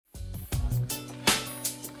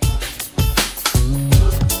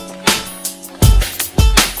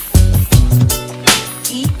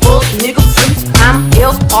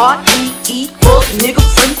nigga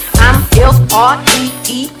free. I'm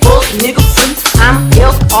L-R-E-E, fuck nigga free. I'm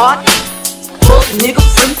L-R-E, fuck nigga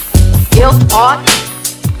free. L-R-E,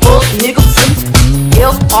 fuck nigga free.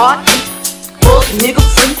 L-R-E, fuck nigga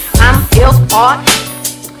free. I'm L-R-E,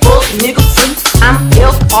 fuck nigga free. I'm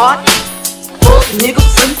L-R-E, fuck nigga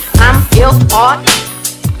free. I'm L-R-E,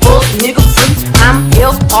 fuck nigga free. I'm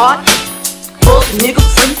L-R-E, fuck nigga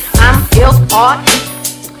free. I'm L-R-E.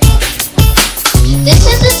 This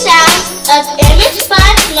is the sound of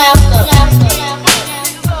ImageByMalcolm.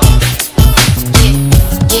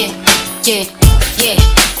 Yeah.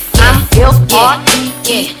 I'm L-R-E,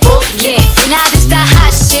 fuck nigga free. Now this the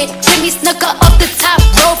hot shit. Jimmy Snooker off the top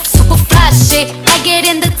rope, super fly shit. I get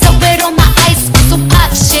in the tub with all my ice with some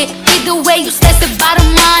pop shit. Either way you slice the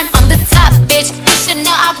bottom line, I'm the top bitch. You should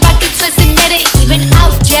know I rock it twice and it ain't even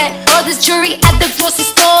out yet. All this jewelry at the grocery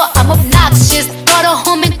store, I'm obnoxious. Brought her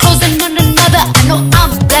home and closing on another, I know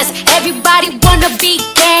I'm blessed. Everybody wanna be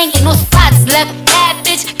gang, ain't no spots left. Bad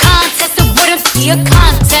bitch contest, it wouldn't be a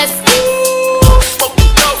contest.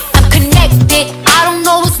 I'm connected, I don't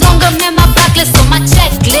know what's longer, man, my backlist on my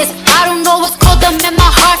checklist. I don't know what's colder, man,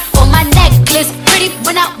 my heart or my necklace. Pretty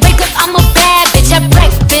when I wake up, I'm a bad bitch at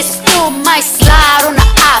breakfast. Still might slide on the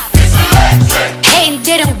opposite. Hating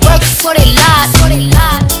didn't work, so they lied.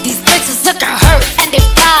 These bitches looking hurt and they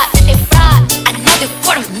fried. I know they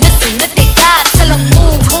what I'm missing, that they died. Tell them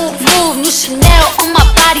move, new Chanel on my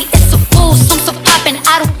body, it's a boost. I'm so poppin',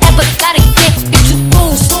 I don't ever gotta get you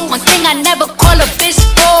boost. One thing I never call a bitch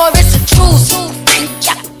for, it's a truce.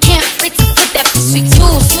 Yeah, can't wait to put that bitch to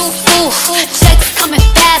use. Checks coming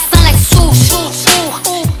fast, sound like swoosh.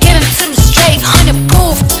 Give him to them straight, 100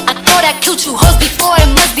 proof. I thought I killed you hoes before, it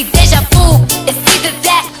must be deja vu. It's either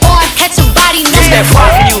that or I'm catching body number. This that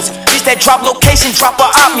rock music, this that drop location, drop a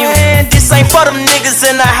op music. Man, this ain't for them niggas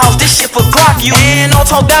in the house, this shit for Glock you. And don't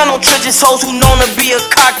talk down on trenches hoes who known to be a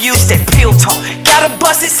cock you. This that pill talk, gotta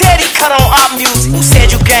bust his head, he cut on op music. Who said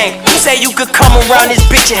you gang? Who said you could come around this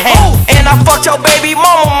bitch and hang? And I fucked your baby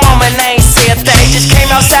mama and they ain't say a thing. Just came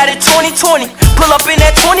outside in 2020, pull up in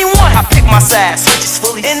that 21. I pick my side, switches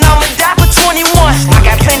fully, and I'ma die for 21. I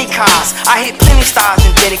got plenty cars, I hit plenty stars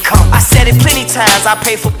and then it come. I said it plenty times, I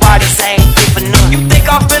pay for bodies, I ain't pay for none. You think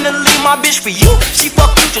I'm finna leave my bitch for you? She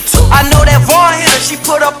fuck Future too. I know that Vaughn hitter, she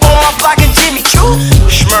put up on my block and Jimmy Choo.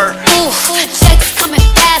 Schmurd. Checks coming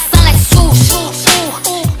fast, sound like swoosh.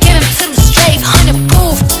 Give him to them straight, 100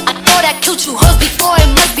 proof. I thought I killed you hoes before,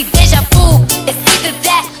 it must be deja vu. It's either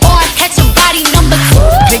that or I'm catching body number 2.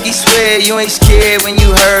 Pinky swear you ain't scared when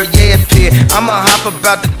you heard yeah appear. I'ma hop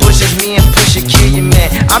about the bushes, me and Pusha kill you,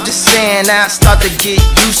 man. I'm just saying now I start to get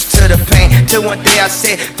used to the pain. Till one day I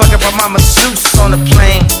said, fuck up my masseuse on the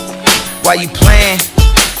plane. Why you playing?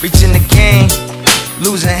 Reaching the game,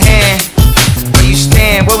 losing hand. Where you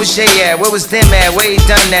stand? Where was Jay at? Where was them at? Where you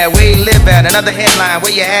done that? Where you live at? Another headline,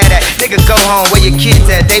 where you had at? Nigga go home, where your kids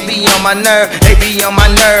at? They be on my nerve, they be on my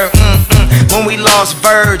nerve. When we lost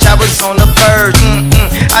Verge, I was on the verge.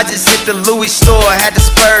 I just hit the Louis store, had to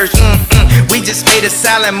spurge. We just made a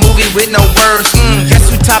silent movie with no words. Guess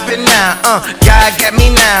who topping now? God got me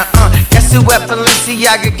now. Guess who at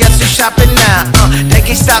Balenciaga? Guess who shopping now? They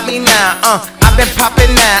can't stop me now. I've been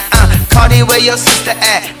popping now. Cardi, where your sister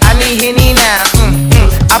at? I need Henny now.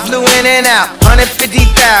 I flew in and out,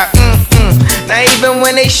 150,000. Now even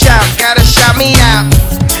when they shout, gotta shout me out.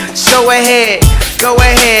 So ahead, go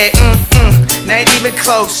ahead. Not even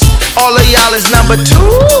close. All of y'all is number 2.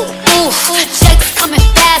 Checks coming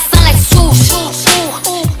fast, sound like swoosh.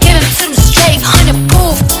 Give him to them straight, 100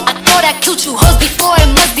 proof. I thought I killed you hoes before, it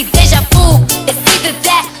must be deja vu. It's either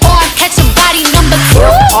that or I'm catching body number 2.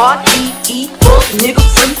 L-R-E-E, fuck nigga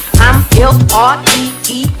free. I'm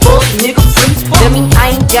L-R-E-E, fuck nigga free. That mean I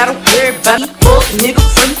ain't gotta worry about it, fuck nigga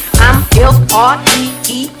free. I'm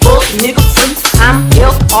L-R-E-E, fuck nigga free. I'm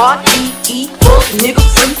L-R-E-E, fuck nigga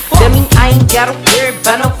free. That mean I ain't gotta worry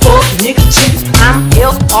about no fuck nigga chick. I'm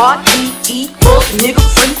L-R-E-E, fuck nigga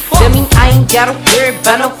free. That mean I ain't gotta worry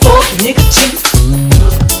about no fuck nigga chick.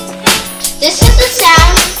 This is the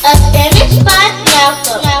sound of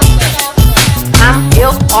ImageByMalcolm. I'm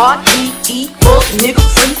L-R-E-E, fuck nigga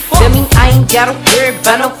free. That mean I ain't gotta worry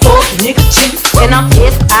about no fuck nigga chick. And I'm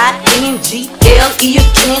S-I-N-G-L-E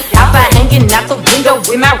again. Out by hanging out the window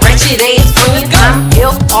with my ratchet ass friend. I'm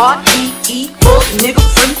L-R-E-E, fuck nigga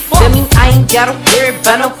free. That mean I ain't gotta worry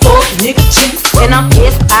about no fuck nigga chick. And I'm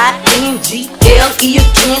S-I-N-G-L-E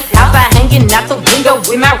again. Out by hanging out the window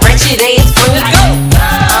with my ratchet ass friend.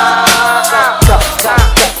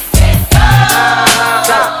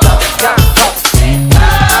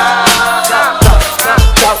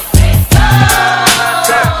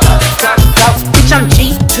 I'm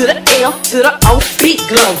G to the L to the O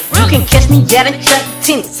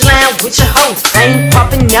tennis, slime with your hoe. I ain't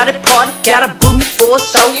popping out at party, gotta book me for a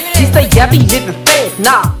show. She say, I be living fast,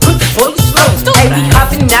 nah, pussy boy, you slow. They be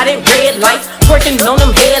hopping out at red lights, working on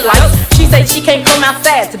them headlights. She say she can't come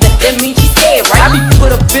outside today, that means she scared, right? I be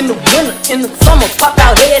put up in the winter, in the summer, pop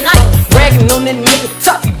out every night. Bragging on that nigga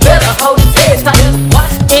top, you better hold his head tight.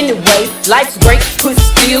 Anyway, life's great, pussy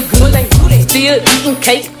still good. Still eating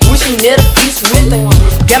cake, wishing that a bitch would.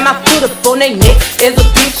 Got my foot up on they neck as a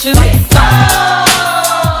bitch should.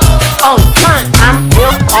 On the front, I'm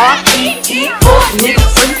F-R-E-E, fuck nigga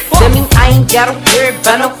free. That mean I ain't gotta worry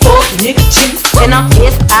about no fuck nigga cheat. And I'm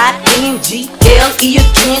S-I-N-G-L-E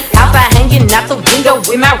again. Outside hanging out the window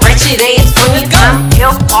with my ratchet ass friends. I'm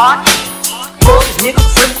F-R-E-E, fuck nigga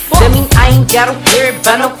free. That mean I ain't gotta worry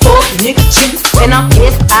about no fuck nigga cheat. And I'm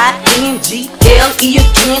S-I-N-G-L-E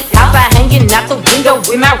again. Outside hanging out the window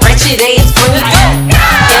with my ratchet ass friends.